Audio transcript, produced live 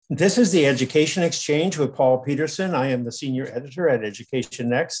This is the Education Exchange with Paul Peterson. I am the senior editor at Education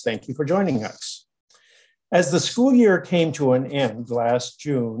Next. Thank you for joining us. As the school year came to an end last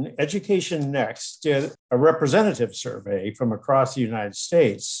June, Education Next did a representative survey from across the United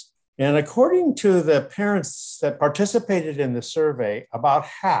States. And according to the parents that participated in the survey, about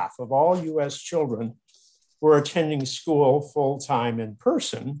half of all US children were attending school full-time in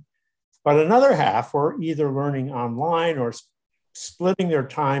person, but another half were either learning online or splitting their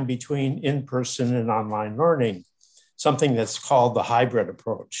time between in-person and online learning, something that's called the hybrid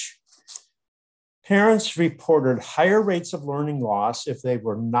approach. Parents reported higher rates of learning loss if they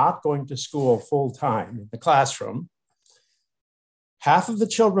were not going to school full-time in the classroom. Half of the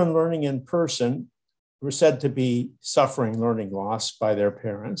children learning in person were said to be suffering learning loss by their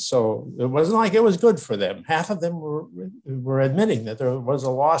parents. So it wasn't like it was good for them. Half of them were admitting that there was a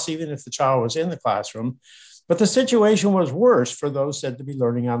loss even if the child was in the classroom. But the situation was worse for those said to be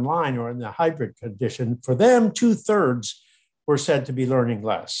learning online or in the hybrid condition. For them, 2/3 were said to be learning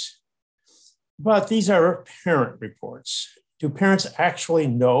less. But these are parent reports. Do parents actually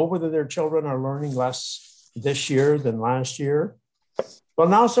know whether their children are learning less this year than last year? Well,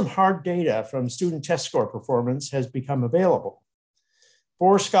 now some hard data from student test score performance has become available.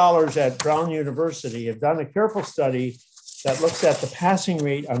 4 scholars at Brown University have done a careful study that looks at the passing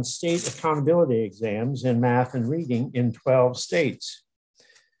rate on state accountability exams in math and reading in 12 states.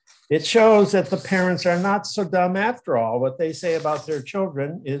 It shows that the parents are not so dumb after all. What they say about their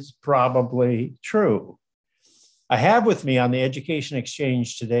children is probably true. I have with me on the Education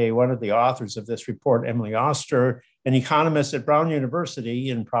Exchange today one of the authors of this report, Emily Oster, an economist at Brown University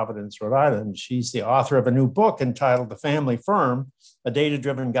in Providence, Rhode Island. She's the author of a new book entitled The Family Firm, a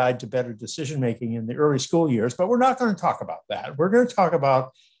data-driven guide to better decision-making in the early school years. But we're not going to talk about that. We're going to talk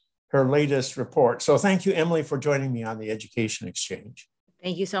about her latest report. So thank you, Emily, for joining me on the Education Exchange.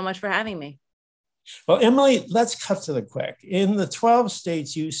 Thank you so much for having me. Well, Emily, let's cut to the quick. In the 12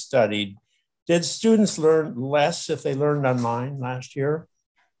 states you studied, did students learn less if they learned online last year?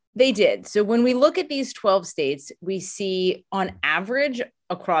 They did. So when we look at these 12 states, we see on average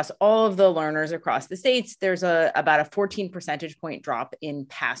across all of the learners across the states, there's about a 14 percentage point drop in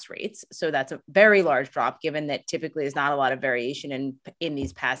pass rates. So that's a very large drop, given that typically there's not a lot of variation in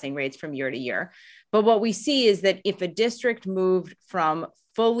these passing rates from year to year. But what we see is that if a district moved from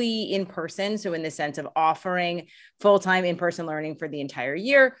fully in person, so in the sense of offering full-time in-person learning for the entire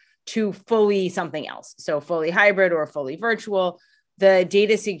year, to fully something else, so fully hybrid or fully virtual, the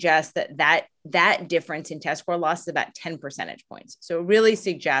data suggests that difference in test score loss is about 10 percentage points. So it really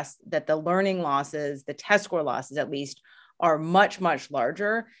suggests that the learning losses, the test score losses at least, are much, much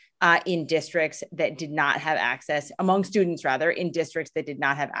larger in districts that did not have access, among students rather, in districts that did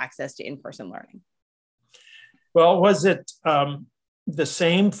not have access to in-person learning. Well, was it the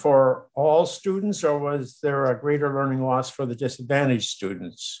same for all students, or was there a greater learning loss for the disadvantaged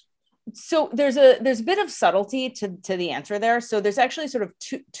students? So there's a bit of subtlety to the answer there. So there's actually sort of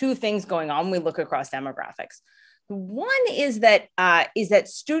two things going on when we look across demographics. One is that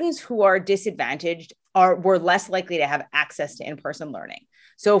students who are disadvantaged were less likely to have access to in-person learning.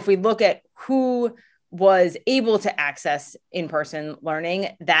 So if we look at who was able to access in-person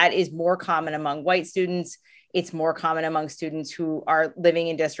learning, that is more common among white students. It's more common among students who are living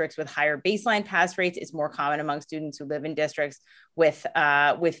in districts with higher baseline pass rates. It's more common among students who live in districts with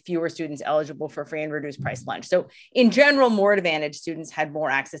fewer students eligible for free and reduced price lunch. So in general, more advantaged students had more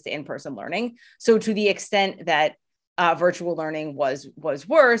access to in-person learning. So to the extent that virtual learning was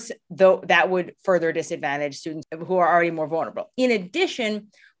worse, though, that would further disadvantage students who are already more vulnerable. In addition,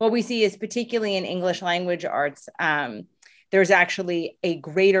 what we see is particularly in English language arts, there's actually a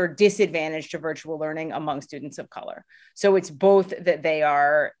greater disadvantage to virtual learning among students of color. So it's both that they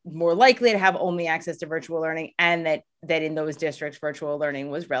are more likely to have only access to virtual learning and that in those districts, virtual learning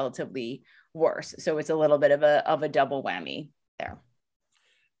was relatively worse. So it's a little bit of a double whammy there.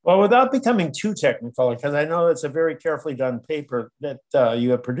 Well, without becoming too technical, because I know it's a very carefully done paper that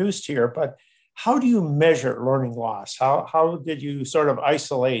you have produced here, but how do you measure learning loss? How did you sort of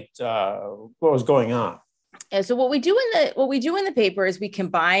isolate what was going on? And so what we do in the paper is we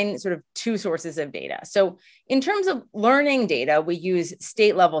combine sort of two sources of data. So in terms of learning data, we use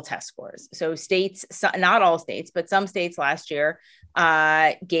state level test scores. So states, not all states, but some states last year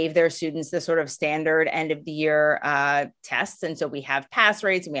gave their students the sort of standard end of the year tests. And so we have pass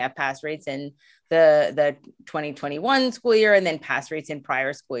rates, and we have pass rates in the 2021 school year, and then pass rates in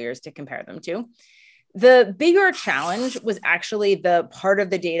prior school years to compare them to. The bigger challenge was actually the part of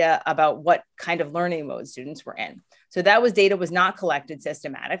the data about what kind of learning mode students were in. So that data was not collected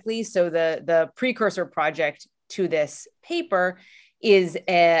systematically. So the precursor project to this paper is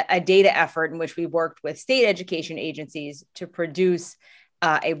a data effort in which we worked with state education agencies to produce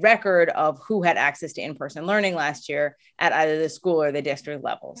a record of who had access to in-person learning last year at either the school or the district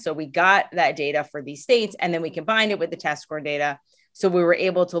level. So we got that data for these states, and then we combined it with the test score data. So we were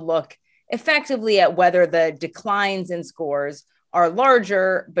able to look effectively at whether the declines in scores are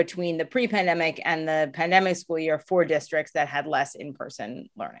larger between the pre-pandemic and the pandemic school year for districts that had less in-person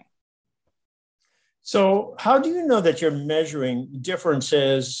learning. So how do you know that you're measuring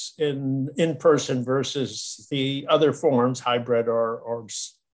differences in person versus the other forms, hybrid or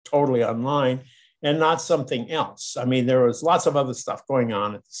totally online, and not something else? I mean, there was lots of other stuff going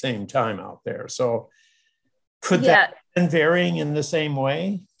on at the same time out there. So could that be varying in the same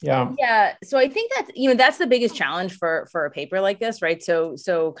way? Yeah. Yeah. So I think that, that's the biggest challenge for a paper like this, right? So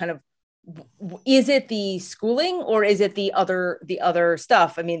kind of, is it the schooling or is it the other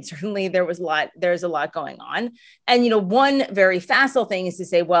stuff? I mean, certainly there's a lot going on. And, one very facile thing is to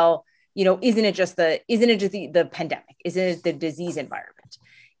say, well, isn't it just the pandemic? Isn't it the disease environment?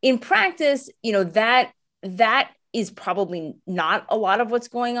 In practice, that is probably not a lot of what's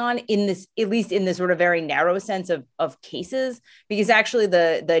going on in this, at least in this sort of very narrow sense of cases, because actually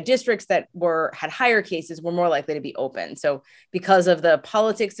the districts that had higher cases were more likely to be open. So because of the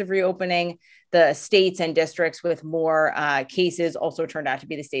politics of reopening, the states and districts with more cases also turned out to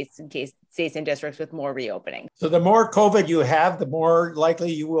be the states and districts with more reopening. So the more COVID you have, the more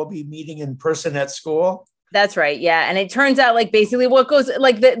likely you will be meeting in person at school? That's right. Yeah. And it turns out basically what goes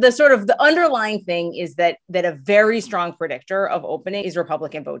the sort of the underlying thing is that a very strong predictor of opening is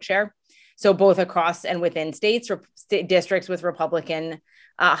Republican vote share. So both across and within states, districts with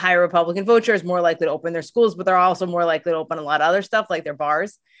higher Republican vote share is more likely to open their schools, but they're also more likely to open a lot of other stuff like their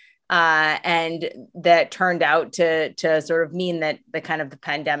bars. And that turned out to sort of mean that the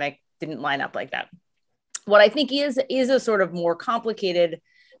pandemic didn't line up like that. What I think is a sort of more complicated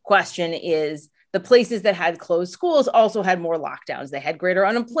question is, the places that had closed schools also had more lockdowns. They had greater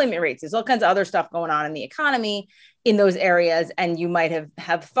unemployment rates. There's all kinds of other stuff going on in the economy in those areas. And you might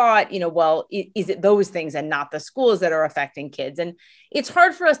have thought, well, is it those things and not the schools that are affecting kids? And it's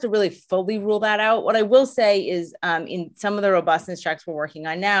hard for us to really fully rule that out. What I will say is in some of the robustness checks we're working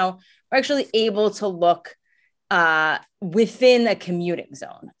on now, we're actually able to look within a commuting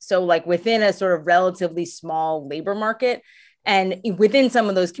zone. So within a sort of relatively small labor market. And within some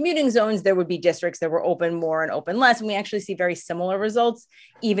of those commuting zones, there would be districts that were open more and open less. And we actually see very similar results,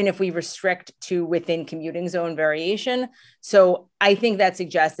 even if we restrict to within commuting zone variation. So I think that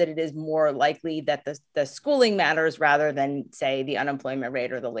suggests that it is more likely that the schooling matters rather than, say, the unemployment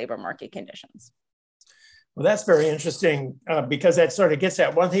rate or the labor market conditions. Well, that's very interesting because that sort of gets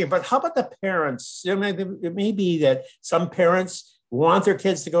at one thing. But how about the parents? It may be that some parents want their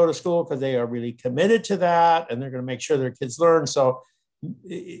kids to go to school because they are really committed to that and they're going to make sure their kids learn. So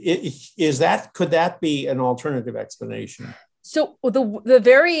could that be an alternative explanation? So the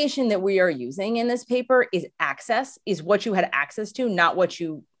variation that we are using in this paper is what you had access to, not what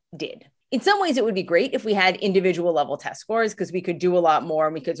you did. In some ways, it would be great if we had individual level test scores because we could do a lot more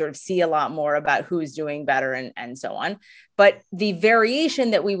and we could sort of see a lot more about who's doing better and so on. But the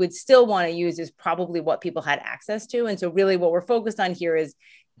variation that we would still want to use is probably what people had access to. And so really what we're focused on here is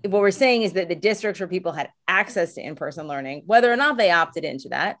what we're saying is that the districts where people had access to in-person learning, whether or not they opted into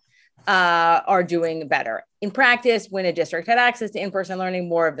that, are doing better. In practice, when a district had access to in-person learning,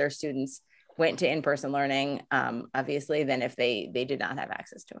 more of their students went to in-person learning, obviously, than if they did not have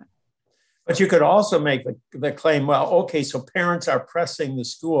access to it. But you could also make the claim, well, okay, so parents are pressing the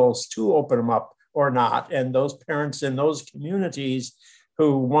schools to open them up or not. And those parents in those communities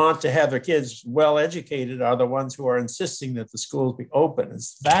who want to have their kids well educated are the ones who are insisting that the schools be open.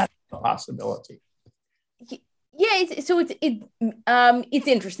 Is that a possibility? Yeah, it's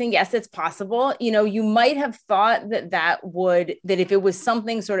interesting. Yes, it's possible. You might have thought that if it was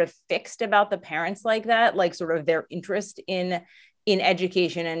something sort of fixed about the parents like that, like sort of their interest in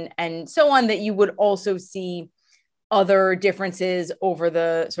education and so on, that you would also see other differences over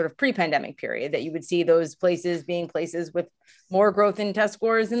the sort of pre-pandemic period, that you would see those places being places with more growth in test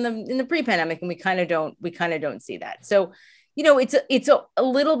scores in the pre-pandemic. And we kind of don't see that. So, it's a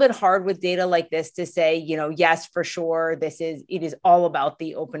little bit hard with data like this to say, yes, for sure, it is all about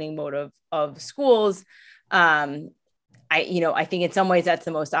the opening mode of schools. I think in some ways that's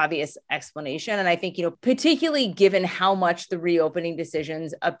the most obvious explanation. And I think, particularly given how much the reopening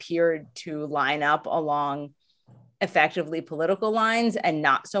decisions appeared to line up along effectively political lines and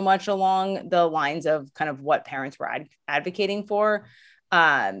not so much along the lines of kind of what parents were advocating for,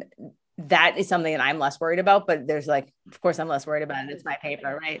 that is something that I'm less worried about, but there's like, of course I'm less worried about it. It's my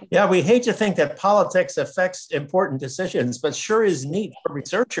paper, right? Yeah, we hate to think that politics affects important decisions, but sure is neat for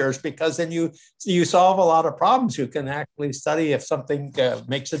researchers, because then you solve a lot of problems. You can actually study if something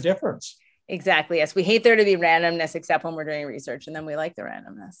makes a difference. Exactly. Yes. We hate there to be randomness, except when we're doing research, and then we like the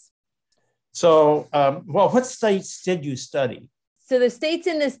randomness. So, well, what states did you study? So the states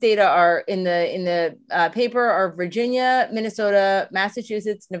in this data are in the paper are Virginia, Minnesota,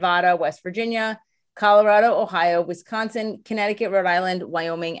 Massachusetts, Nevada, West Virginia, Colorado, Ohio, Wisconsin, Connecticut, Rhode Island,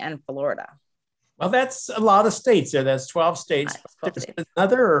 Wyoming, and Florida. Well, that's a lot of states there. That's 12 states. 12 There's states.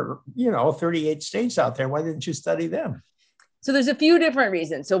 another, 38 states out there. Why didn't you study them? So there's a few different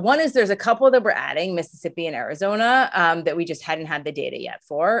reasons. So one is there's a couple that we're adding, Mississippi and Arizona, that we just hadn't had the data yet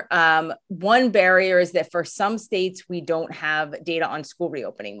for. One barrier is that for some states, we don't have data on school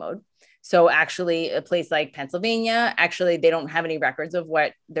reopening mode. So actually a place like Pennsylvania, actually, they don't have any records of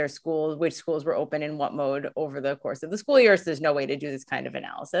which schools were open in what mode over the course of the school year. So there's no way to do this kind of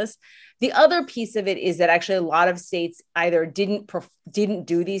analysis. The other piece of it is that actually a lot of states either didn't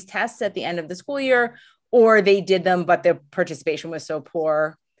do these tests at the end of the school year, or they did them, but the participation was so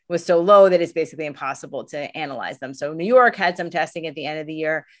low that it's basically impossible to analyze them. So New York had some testing at the end of the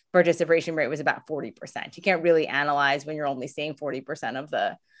year. Participation rate was about 40%. You can't really analyze when you're only seeing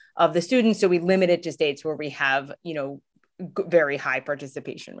 40% of the students. So we limit it to states where we have, very high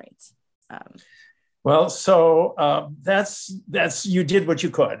participation rates. Well, so that's you did what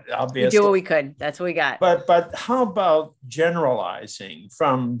you could, obviously. We did what we could. That's what we got. But how about generalizing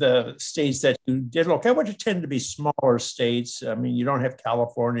from the states that you did look at, which tend to be smaller states? I mean, you don't have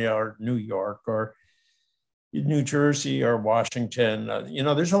California or New York or New Jersey or Washington.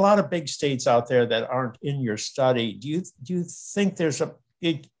 There's a lot of big states out there that aren't in your study. Do you think there's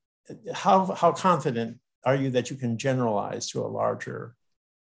how confident are you that you can generalize to a larger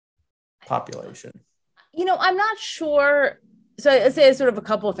population? I'm not sure. So I'd say sort of a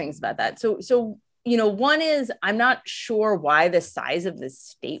couple of things about that. So one is I'm not sure why the size of the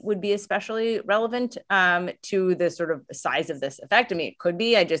state would be especially relevant to the sort of size of this effect. I mean, it could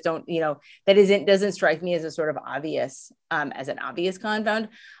be. I just don't, doesn't strike me as a sort of obvious, as an obvious confound.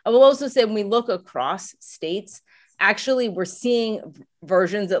 I will also say when we look across states, actually we're seeing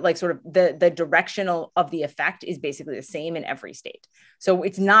versions that like sort of the directional of the effect is basically the same in every state. So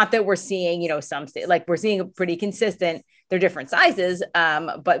it's not that we're seeing, some state, like we're seeing a pretty consistent, they're different sizes,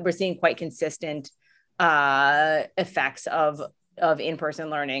 but we're seeing quite consistent effects of in-person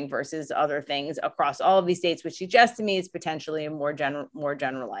learning versus other things across all of these states, which suggests to me it's potentially more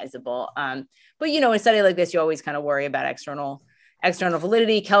generalizable. But, a study like this, you always kind of worry about external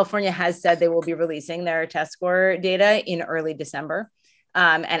validity. California has said they will be releasing their test score data in early December.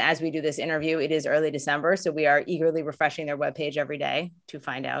 And as we do this interview, it is early December. So we are eagerly refreshing their webpage every day to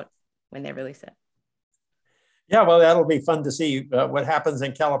find out when they release it. Yeah, well, that'll be fun to see what happens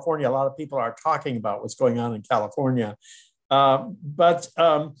in California. A lot of people are talking about what's going on in California. But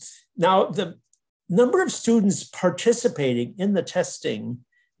now the number of students participating in the testing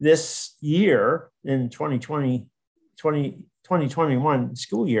this year in 2021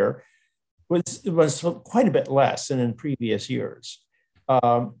 school year was quite a bit less than in previous years,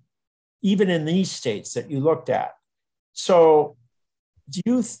 even in these states that you looked at. So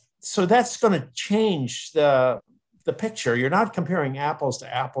so that's going to change the picture. You're not comparing apples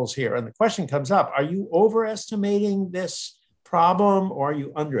to apples here. And the question comes up, are you overestimating this problem or are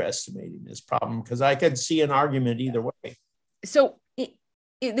you underestimating this problem? Because I could see an argument either way. So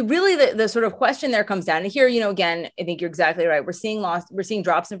really the sort of question there comes down to here, again, I think you're exactly right. We're seeing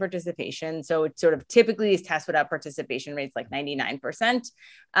drops in participation. So it's sort of typically these tests would have participation rates like 99%.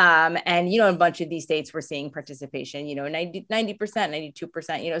 And, in a bunch of these states, we're seeing participation, 90%,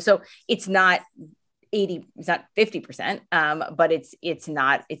 92%, so it's not 80, it's not 50%, but it's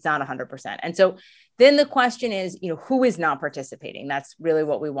not 100%. And so then the question is, who is not participating? That's really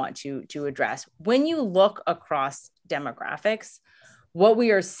what we want to address. When you look across demographics, what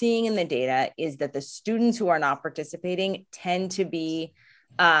we are seeing in the data is that the students who are not participating tend to be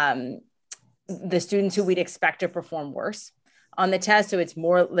the students who we'd expect to perform worse on the test. So it's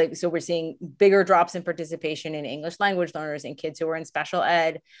more like, so we're seeing bigger drops in participation in English language learners and kids who are in special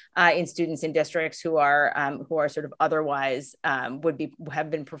ed, in students in districts who are sort of otherwise have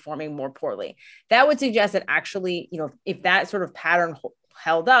been performing more poorly. That would suggest that actually, if that sort of pattern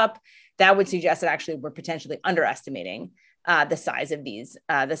held up, that would suggest that actually we're potentially underestimating the size of these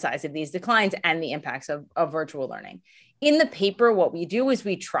declines and the impacts of virtual learning. In the paper, what we do is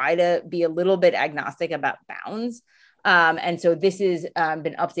we try to be a little bit agnostic about bounds. And so this has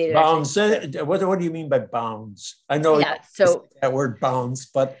been updated. Bounds. What do you mean by bounds? I know that word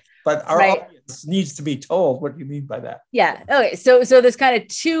bounds, but but our right? audience needs to be told what you mean by that. Yeah. Okay. So there's kind of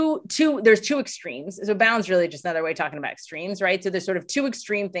there's two extremes. So bounds really just another way of talking about extremes, right? So there's sort of two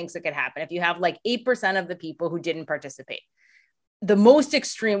extreme things that could happen. If you have like 8% of the people who didn't participate,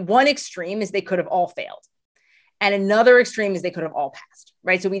 one extreme is they could have all failed. And another extreme is they could have all passed,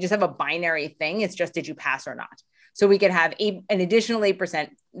 right? So we just have a binary thing. It's just, did you pass or not? So we could have an additional 8%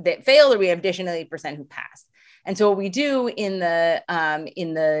 that failed, or we have additional 8% who passed. And so what we do in the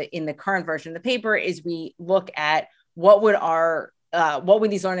current version of the paper is we look at what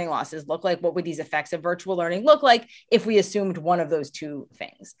would these learning losses look like? What would these effects of virtual learning look like if we assumed one of those two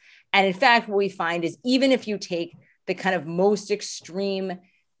things? And in fact, what we find is even if you take the kind of most extreme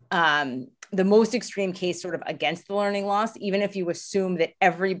case sort of against the learning loss, even if you assume that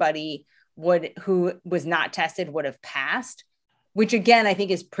everybody who was not tested would have passed, which again, I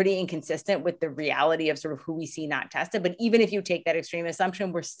think is pretty inconsistent with the reality of sort of who we see not tested. But even if you take that extreme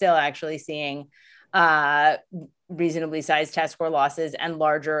assumption, we're still actually seeing reasonably sized test score losses and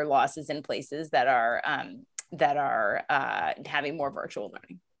larger losses in places that are having more virtual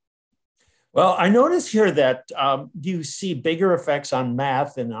learning. Well, I notice here that you see bigger effects on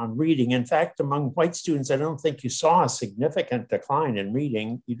math and on reading. In fact, among white students, I don't think you saw a significant decline in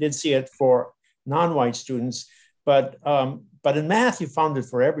reading. You did see it for non-white students, but in math, you found it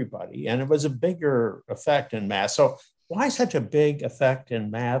for everybody, and it was a bigger effect in math. So why such a big effect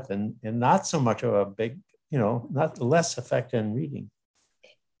in math and not so much of a big, not less effect in reading?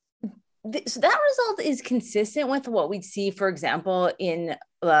 So that result is consistent with what we'd see, for example, in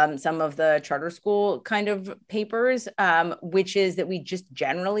some of the charter school kind of papers, which is that we just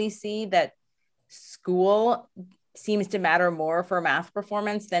generally see that school seems to matter more for math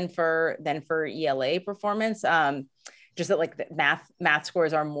performance than for ELA performance. Just that like the math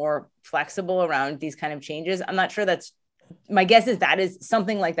scores are more flexible around these kind of changes. I'm not sure my guess is that is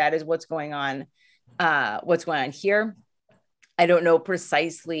something like that is what's going on here. I don't know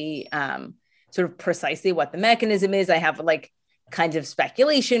precisely what the mechanism is. I have like kinds of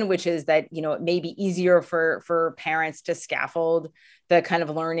speculation, which is that, it may be easier for parents to scaffold the kind of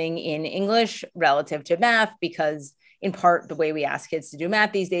learning in English relative to math, because in part, the way we ask kids to do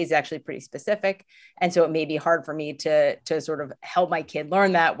math these days is actually pretty specific. And so it may be hard for me to sort of help my kid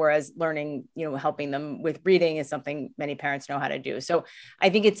learn that, whereas learning, helping them with reading is something many parents know how to do. So I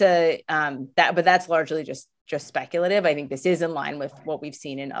think it's but that's largely just speculative. I think this is in line with what we've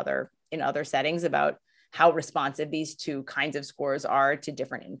seen in other settings about how responsive these two kinds of scores are to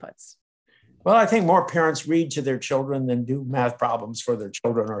different inputs. Well, I think more parents read to their children than do math problems for their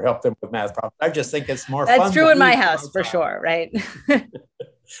children or help them with math problems. I just think it's more fun. That's true in my house for sure, right?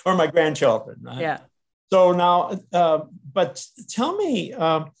 Or my grandchildren. Right? Yeah. So now, but tell me,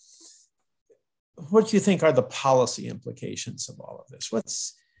 what do you think are the policy implications of all of this?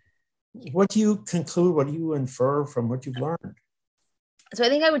 What do you conclude? What do you infer from what you've learned? So I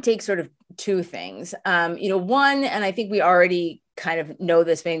think I would take sort of two things. One, and I think we already kind of know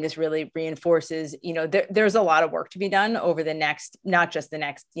this, maybe this really reinforces, there's a lot of work to be done over the next, not just the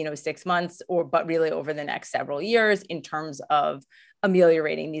next, 6 months, but really over the next several years in terms of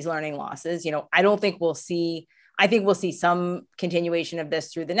ameliorating these learning losses. I think we'll see some continuation of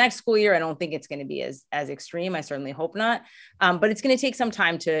this through the next school year. I don't think it's going to be as extreme. I certainly hope not. But it's going to take some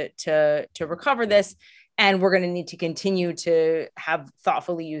time to recover this. And we're going to need to continue to have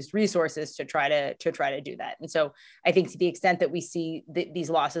thoughtfully used resources to try to do that. And so I think to the extent that we see these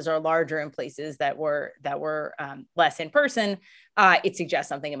losses are larger in places that were less in person, it suggests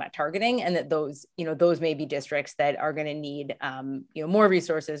something about targeting, and that those may be districts that are going to need more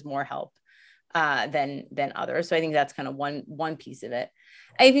resources, more help than others. So I think that's kind of one piece of it.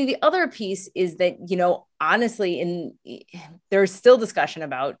 I think the other piece is that, honestly, there's still discussion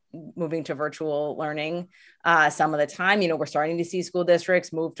about moving to virtual learning some of the time. We're starting to see school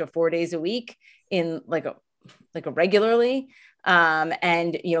districts move to 4 days a week in like a regularly,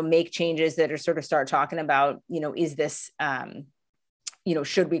 and, make changes that are sort of start talking about, is this,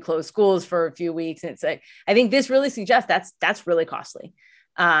 should we close schools for a few weeks? And it's like, I think this really suggests that's really costly.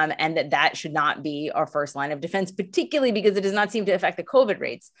 And that should not be our first line of defense, particularly because it does not seem to affect the COVID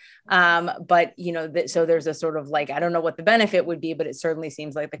rates. But, so there's a sort of like, I don't know what the benefit would be, but it certainly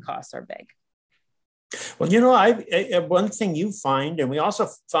seems like the costs are big. Well, one thing you find, and we also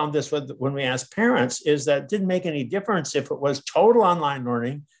found this when we asked parents, is that it didn't make any difference if it was total online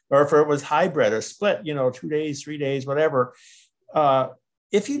learning or if it was hybrid or split, 2 days, 3 days, whatever.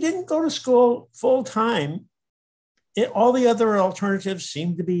 If you didn't go to school full time, all the other alternatives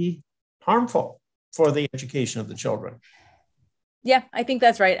seem to be harmful for the education of the children. Yeah, I think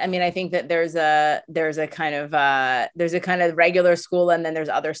that's right. I mean, I think that there's a kind of regular school, and then there's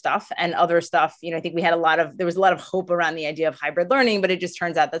other stuff and other stuff. I think there was a lot of hope around the idea of hybrid learning, but it just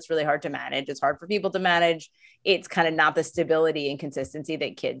turns out that's really hard to manage. It's hard for people to manage. It's kind of not the stability and consistency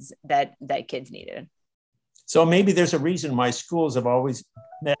that kids needed. So maybe there's a reason why schools have always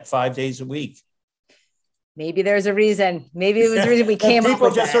met 5 days a week. Maybe there's a reason. Maybe it was the reason we came up with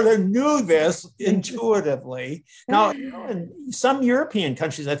people just sort of knew this intuitively. Now, in some European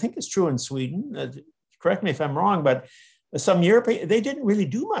countries, I think it's true in Sweden, correct me if I'm wrong, but some European, they didn't really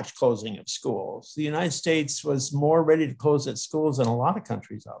do much closing of schools. The United States was more ready to close its schools than a lot of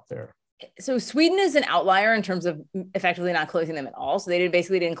countries out there. So Sweden is an outlier in terms of effectively not closing them at all. So they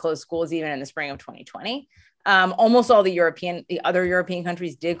basically didn't close schools even in the spring of 2020. Almost all the other European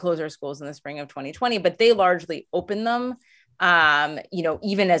countries did close their schools in the spring of 2020, but they largely opened them,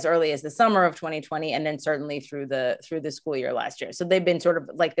 even as early as the summer of 2020, and then certainly through the school year last year. So they've been sort of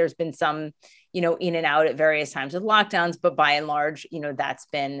like, there's been some, in and out at various times with lockdowns, but by and large, that's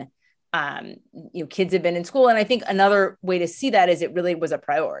been, kids have been in school. And I think another way to see that is it really was a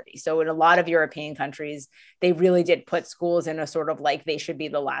priority. So in a lot of European countries, they really did put schools in a sort of like, they should be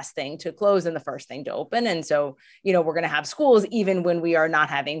the last thing to close and the first thing to open. And so, we're going to have schools even when we are not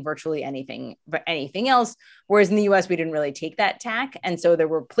having virtually anything else. Whereas in the US, we didn't really take that tack. And so there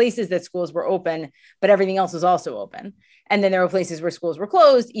were places that schools were open, but everything else was also open. And then there were places where schools were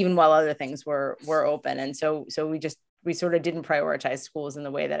closed, even while other things were open. And so we sort of didn't prioritize schools in the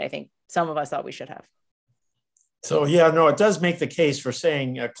way that I think some of us thought we should have. So, yeah, no, it does make the case for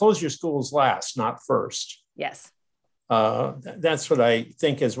saying close your schools last, not first. Yes. That's what I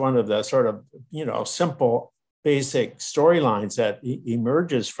think is one of the sort of, simple, basic storylines that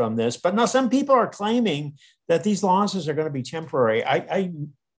emerges from this. But now some people are claiming that these losses are going to be temporary. I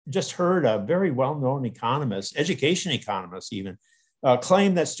just heard a very well-known economist, education economist even,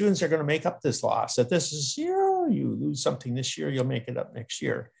 claim that students are going to make up this loss, that this is, you lose something this year, you'll make it up next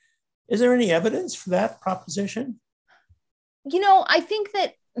year. Is there any evidence for that proposition? I think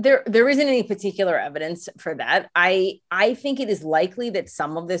that there isn't any particular evidence for that. I think it is likely that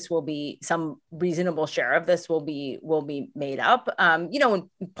some reasonable share of this will be made up, in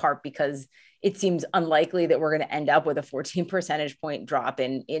part because it seems unlikely that we're going to end up with a 14 percentage point drop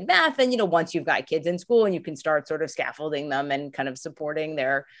in math. And, once you've got kids in school and you can start sort of scaffolding them and kind of supporting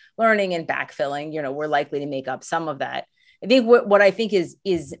their learning and backfilling, we're likely to make up some of that. I think what I think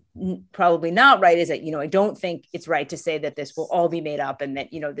is probably not right is that, I don't think it's right to say that this will all be made up and that,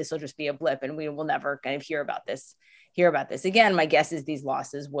 this will just be a blip and we will never kind of hear about this again. My guess is these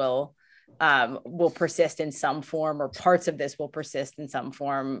losses will persist in some form, or parts of this will persist in some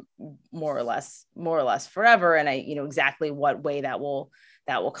form, more or less forever. And exactly what way that will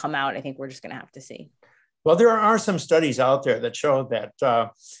come out, I think we're just going to have to see. Well, there are some studies out there that show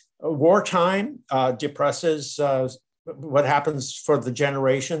that wartime depresses what happens for the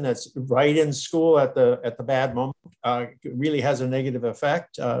generation that's right in school at the bad moment. Really has a negative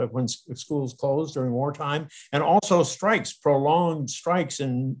effect when schools close during wartime. And also prolonged strikes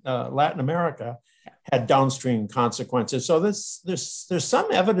in Latin America had downstream consequences. So there's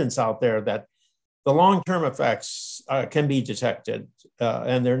some evidence out there that the long-term effects can be detected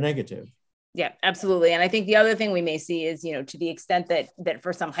and they're negative. Yeah, absolutely. And I think the other thing we may see is, to the extent that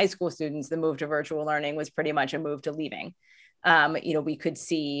for some high school students, the move to virtual learning was pretty much a move to leaving. We could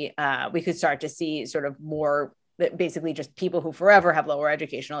start to see sort of more, basically just people who forever have lower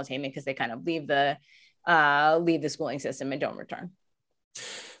educational attainment because they kind of leave the schooling system and don't return.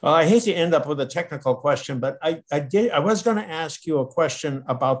 Well, I hate to end up with a technical question, but I was going to ask you a question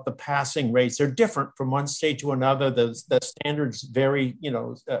about the passing rates. They're different from one state to another. The standards vary.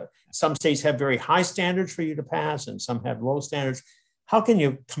 Some states have very high standards for you to pass, and some have low standards. How can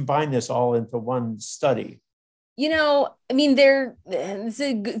you combine this all into one study? It's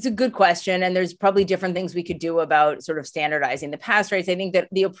a good question. And there's probably different things we could do about sort of standardizing the pass rates. I think that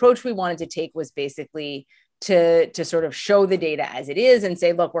the approach we wanted to take was basically to sort of show the data as it is and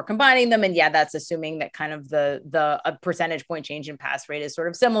say, look, we're combining them. And yeah, that's assuming that kind of a percentage point change in pass rate is sort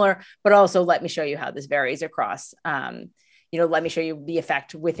of similar, but also let me show you how this varies across, let me show you the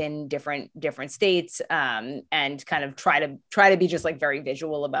effect within different states, and kind of try to be just like very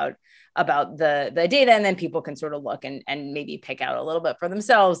visual about the data. And then people can sort of look and maybe pick out a little bit for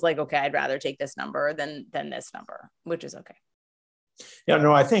themselves, like, okay, I'd rather take this number than this number, which is okay. Yeah,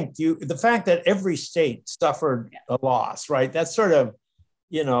 no, I think the fact that every state suffered a loss, right? That sort of,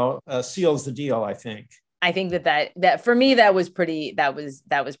 seals the deal, I think. I think that for me, that was pretty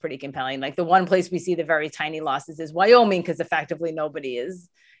compelling. Like the one place we see the very tiny losses is Wyoming, because effectively nobody's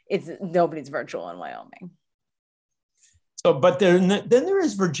virtual in Wyoming. So, but then there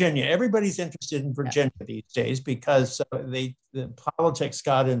is Virginia. Everybody's interested in Virginia these days because the politics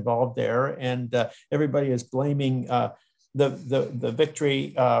got involved there, and everybody is blaming the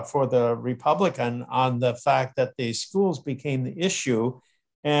victory for the Republican on the fact that the schools became the issue.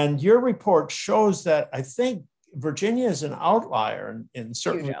 And your report shows that I think Virginia is an outlier in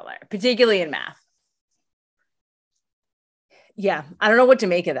certain, huge outlier, particularly in math. Yeah, I don't know what to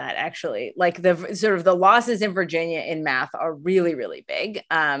make of that, actually. Like the sort of the losses in Virginia in math are really, really big.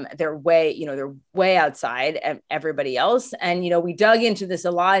 They're way outside everybody else. And, we dug into this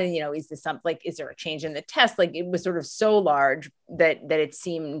a lot. And, is this something like, is there a change in the test? Like it was sort of so large that it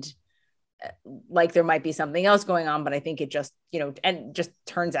seemed like there might be something else going on. But I think it just, and just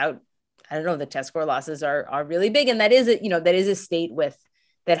turns out, I don't know, the test score losses are really big. And that is a state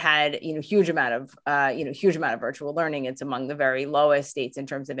that had, huge amount of virtual learning. It's among the very lowest states in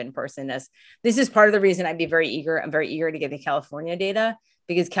terms of in-personness. This is part of the reason I'm very eager to get the California data,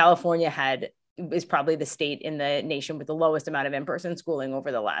 because California is probably the state in the nation with the lowest amount of in-person schooling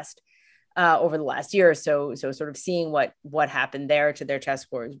over the last year or so. So sort of seeing what happened there to their test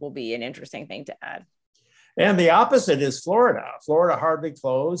scores will be an interesting thing to add. And the opposite is Florida. Florida hardly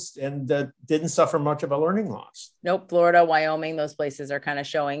closed and didn't suffer much of a learning loss. Nope. Florida, Wyoming, those places are kind of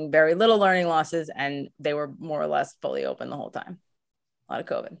showing very little learning losses, and they were more or less fully open the whole time. A lot of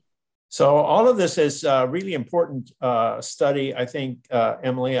COVID. So all of this is a really important study, I think,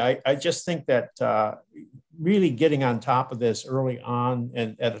 Emily. I just think that really getting on top of this early on,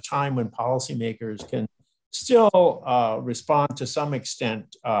 and at a time when policymakers can still respond to some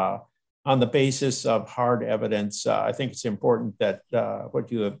extent on the basis of hard evidence, I think it's important that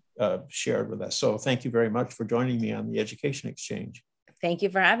what you have shared with us. So thank you very much for joining me on the Education Exchange. Thank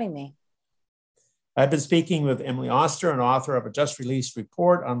you for having me. I've been speaking with Emily Oster, an author of a just released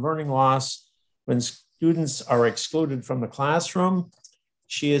report on learning loss when students are excluded from the classroom.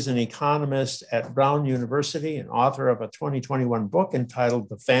 She is an economist at Brown University and author of a 2021 book entitled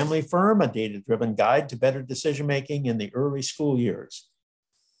The Family Firm, a data-driven guide to better decision-making in the early school years.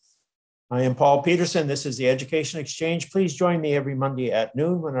 I am Paul Peterson. This is the Education Exchange. Please join me every Monday at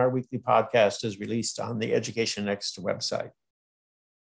noon when our weekly podcast is released on the Education Next website.